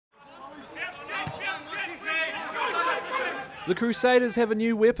The Crusaders have a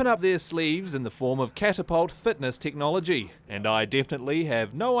new weapon up their sleeves in the form of Catapult fitness technology, and I definitely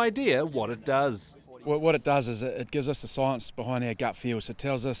have no idea what it does. What it does is it gives us the science behind our gut feel. So it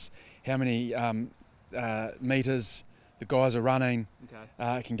tells us how many metres the guys are running.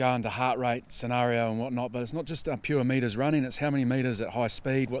 It can go into heart rate scenario and whatnot, but it's not just pure metres running, it's how many metres at high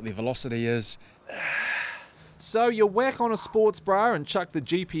speed, what their velocity is. So you whack on a sports bra and chuck the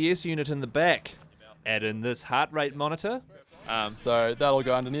GPS unit in the back. Add in this heart rate monitor. So that'll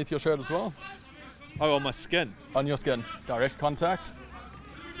go underneath your shirt as well. Oh, on my skin? On your skin, direct contact.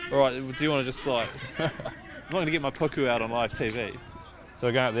 All right, do you want to just like... I'm not going to get my puku out on live TV. So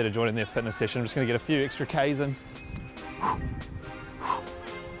we're going up there to join in their fitness session. I'm just going to get a few extra Ks in.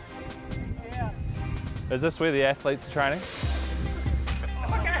 Is this where the athletes are training?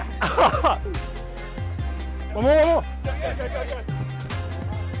 One more, one more!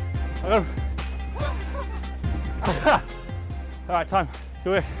 Go. All right, time. Good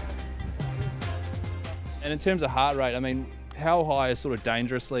work. And in terms of heart rate, I mean, how high is sort of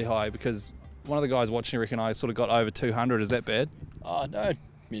dangerously high? Because one of the guys watching, I reckon I sort of got over 200. Is that bad? No, it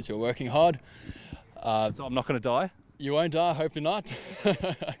means you're working hard. So I'm not going to die? You won't die, hopefully not.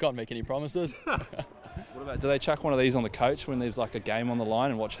 I can't make any promises. What about, do they chuck one of these on the coach when there's like a game on the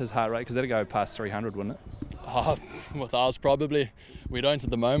line and watch his heart rate? Because that'd go past 300, wouldn't it? With ours probably. We don't at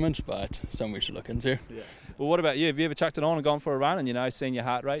the moment, but something we should look into. Yeah. Well, what about you? Have you ever chucked it on and gone for a run and, you know, seen your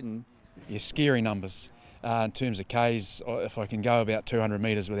heart rate? And Yeah, scary numbers. In terms of Ks, if I can go about 200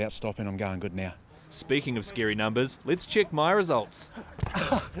 metres without stopping, I'm going good now. Speaking of scary numbers, let's check my results.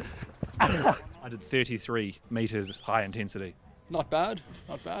 I did 33 metres high intensity. Not bad,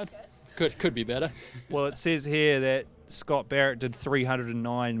 not bad. Could be better. Well, it says here that Scott Barrett did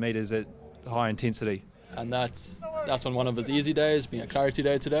 309 metres at high intensity. And that's on one of his easy days, being a clarity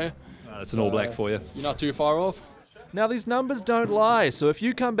day today. It's an all black for you. You're not too far off. Now these numbers don't lie, so if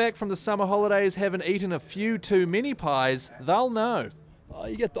you come back from the summer holidays having eaten a few too many pies, they'll know.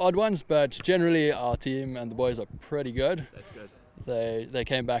 You get the odd ones, but generally our team and the boys are pretty good. That's good. They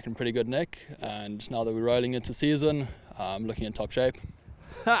came back in pretty good nick, and now that we're rolling into season, I'm looking in top shape.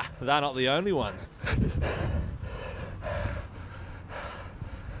 Ha! They're not the only ones.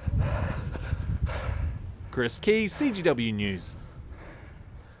 Chris Key, CGW News.